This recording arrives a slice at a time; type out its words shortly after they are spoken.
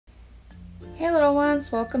Hey little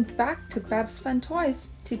ones, welcome back to Bab's Fun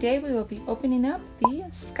Toys. Today we will be opening up the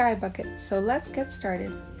Skye bucket, so let's get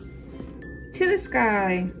started. To the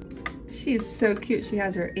Skye. She's so cute. She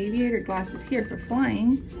has her aviator glasses here for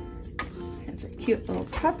flying. Has her cute little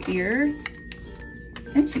pup ears.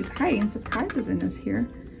 And she's hiding surprises in this here.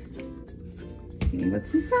 Let's see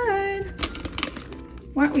what's inside.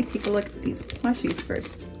 Why don't we take a look at these plushies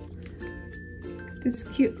first. This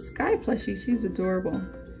cute Skye plushie, she's adorable.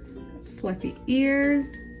 Fluffy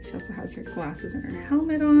ears. She also has her glasses and her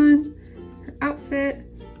helmet on. Her outfit.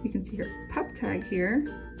 You can see her pup tag here.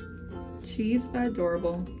 She's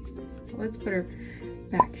adorable. So let's put her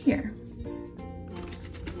back here.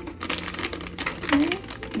 Okay.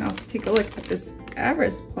 And also take a look at this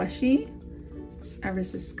Everest plushie.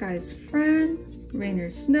 Everest is Skye's friend. Rain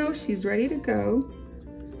or snow, she's ready to go.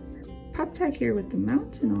 Her pup tag here with the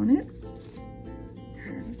mountain on it.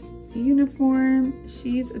 Uniform,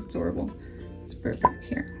 she's adorable. Let's put her back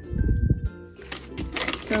here.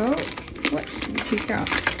 So what should we take out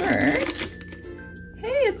first?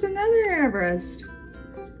 Hey, it's another Everest.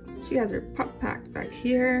 She has her pup pack back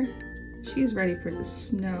here. She's ready for the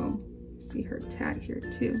snow. See her tag here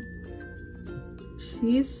too.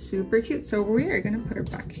 She's super cute. So we are gonna put her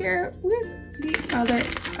back here with the other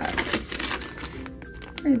Everest.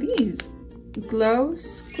 What are these? Glow,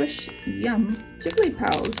 Squish, Yum, Jiggly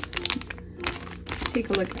Pals. Take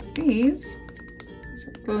a look at these. These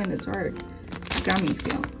are glow in the dark, gummy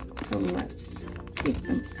feel. So let's take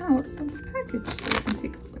them out of the package so we can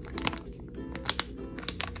take a look.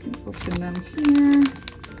 You can open them here.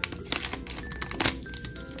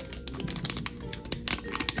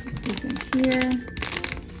 Put these in here.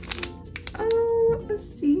 Oh, a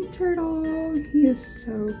sea turtle. He is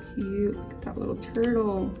so cute. Look at that little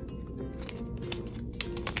turtle.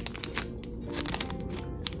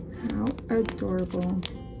 How adorable.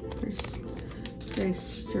 Very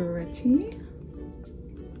stretchy.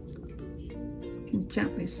 You can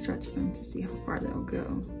gently stretch them to see how far they'll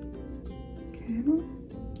go. Okay.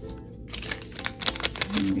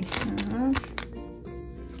 And we have,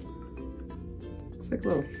 looks like a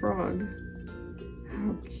little frog.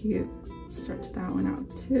 How cute. Stretch that one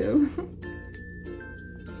out too.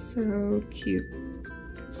 So cute.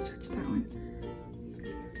 Stretch that one.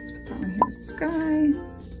 Let's put that one here with Skye.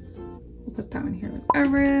 We'll put that one here with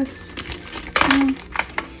Everest.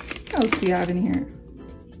 What else do you have in here?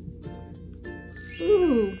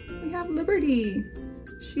 Ooh, we have Liberty.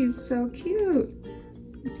 She's so cute.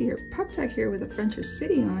 Let's see her pup tag here with Adventure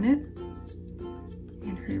City on it.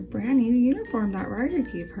 And her brand new uniform that Ryder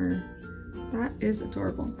gave her. That is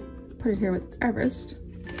adorable. Put her here with Everest.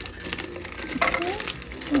 Okay,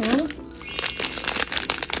 so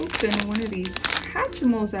open one of these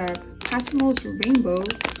Hatchimals up. Hatchimals Rainbow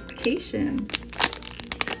Vacation.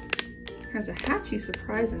 Has a Hatchy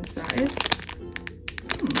surprise inside.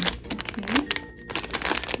 Okay.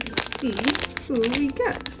 Let's see who we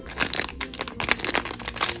get.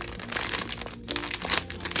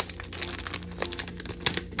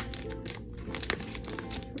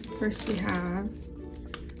 So first we have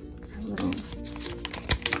a little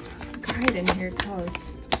guide in here to tell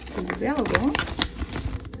us who's available.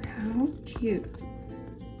 How cute.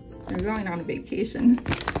 They're going on a vacation.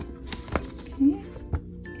 Okay.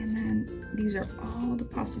 And then these are all the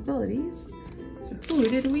possibilities. So who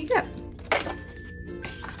did we get?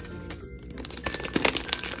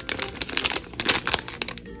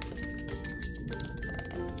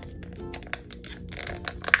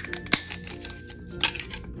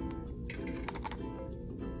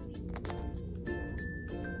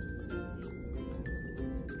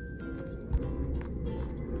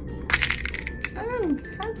 Oh,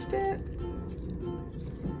 hatched it.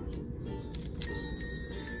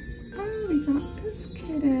 Oh, we got this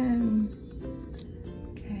kitten.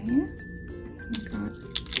 Okay. We got,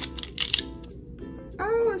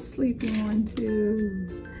 oh, a sleeping one too.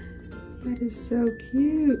 That is so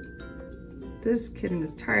cute. This kitten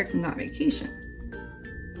is tired from that vacation.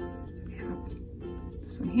 So we have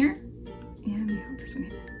this one here, and we have this one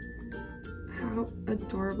here. How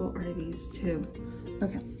adorable are these two?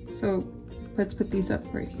 Okay, so let's put these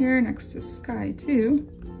up right here next to Skye too.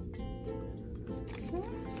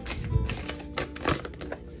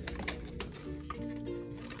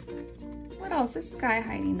 What else is Skye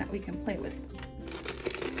hiding that we can play with?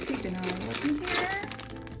 Taking a look in here.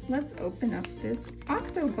 Let's open up this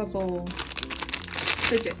Octo Bubble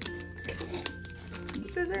fidget. Some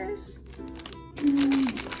scissors.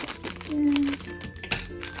 And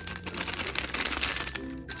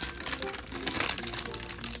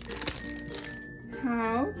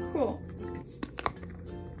how cool.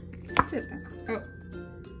 Oh,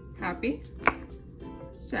 happy.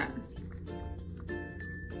 that?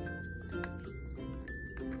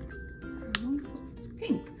 Oh, it's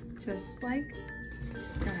pink, just like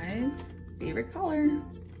Skye's favorite color.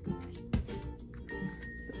 Let's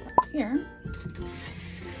put that here.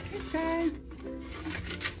 Okay, Skye.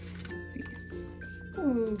 Let's see.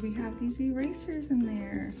 Oh, we have these erasers in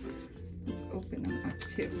there. Let's open them up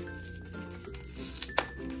too. Let's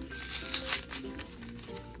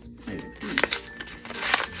play with these.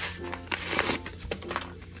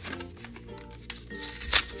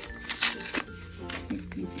 Let's take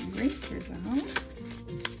these erasers out.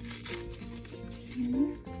 Okay.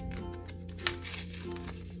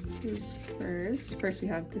 Who's first? First we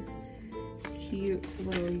have this cute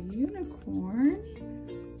little unicorn.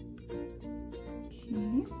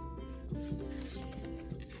 Okay.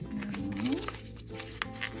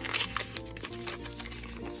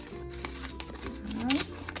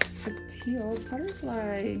 Teal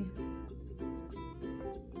butterfly.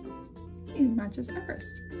 It matches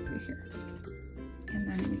Everest right here. And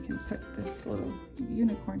then we can put this little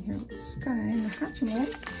unicorn here with Skye and the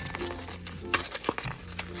Hatchimals.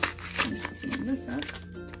 Just opening this up.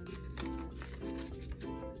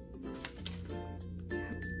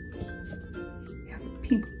 We have a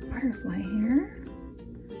pink butterfly here.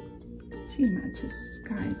 She matches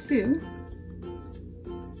Skye too.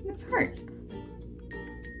 And it's heart.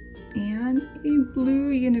 And a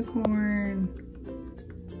blue unicorn.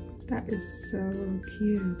 That is so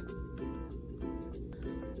cute.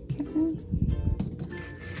 Okay.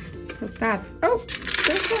 So that's, oh,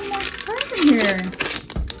 there's one more surprise in here.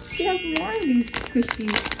 She has more of these squishy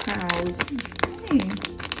PAWs. Okay.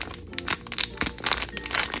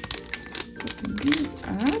 Open these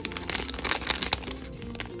up.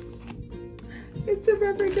 It's a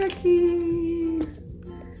rubber ducky.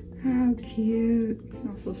 How cute. You can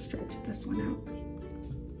also stretch this one out.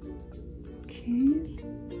 Okay.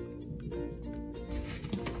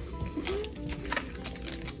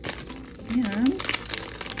 And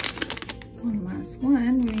one last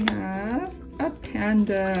one, we have a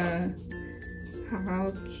panda.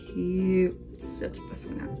 How cute. Let's stretch this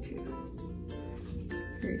one out too.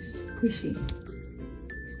 Very squishy.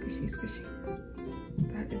 Squishy, squishy.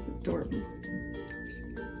 That is adorable.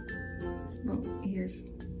 Little ears.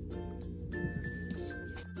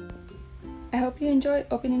 I hope you enjoyed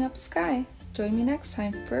opening up Skye. Join me next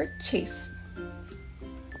time for Chase.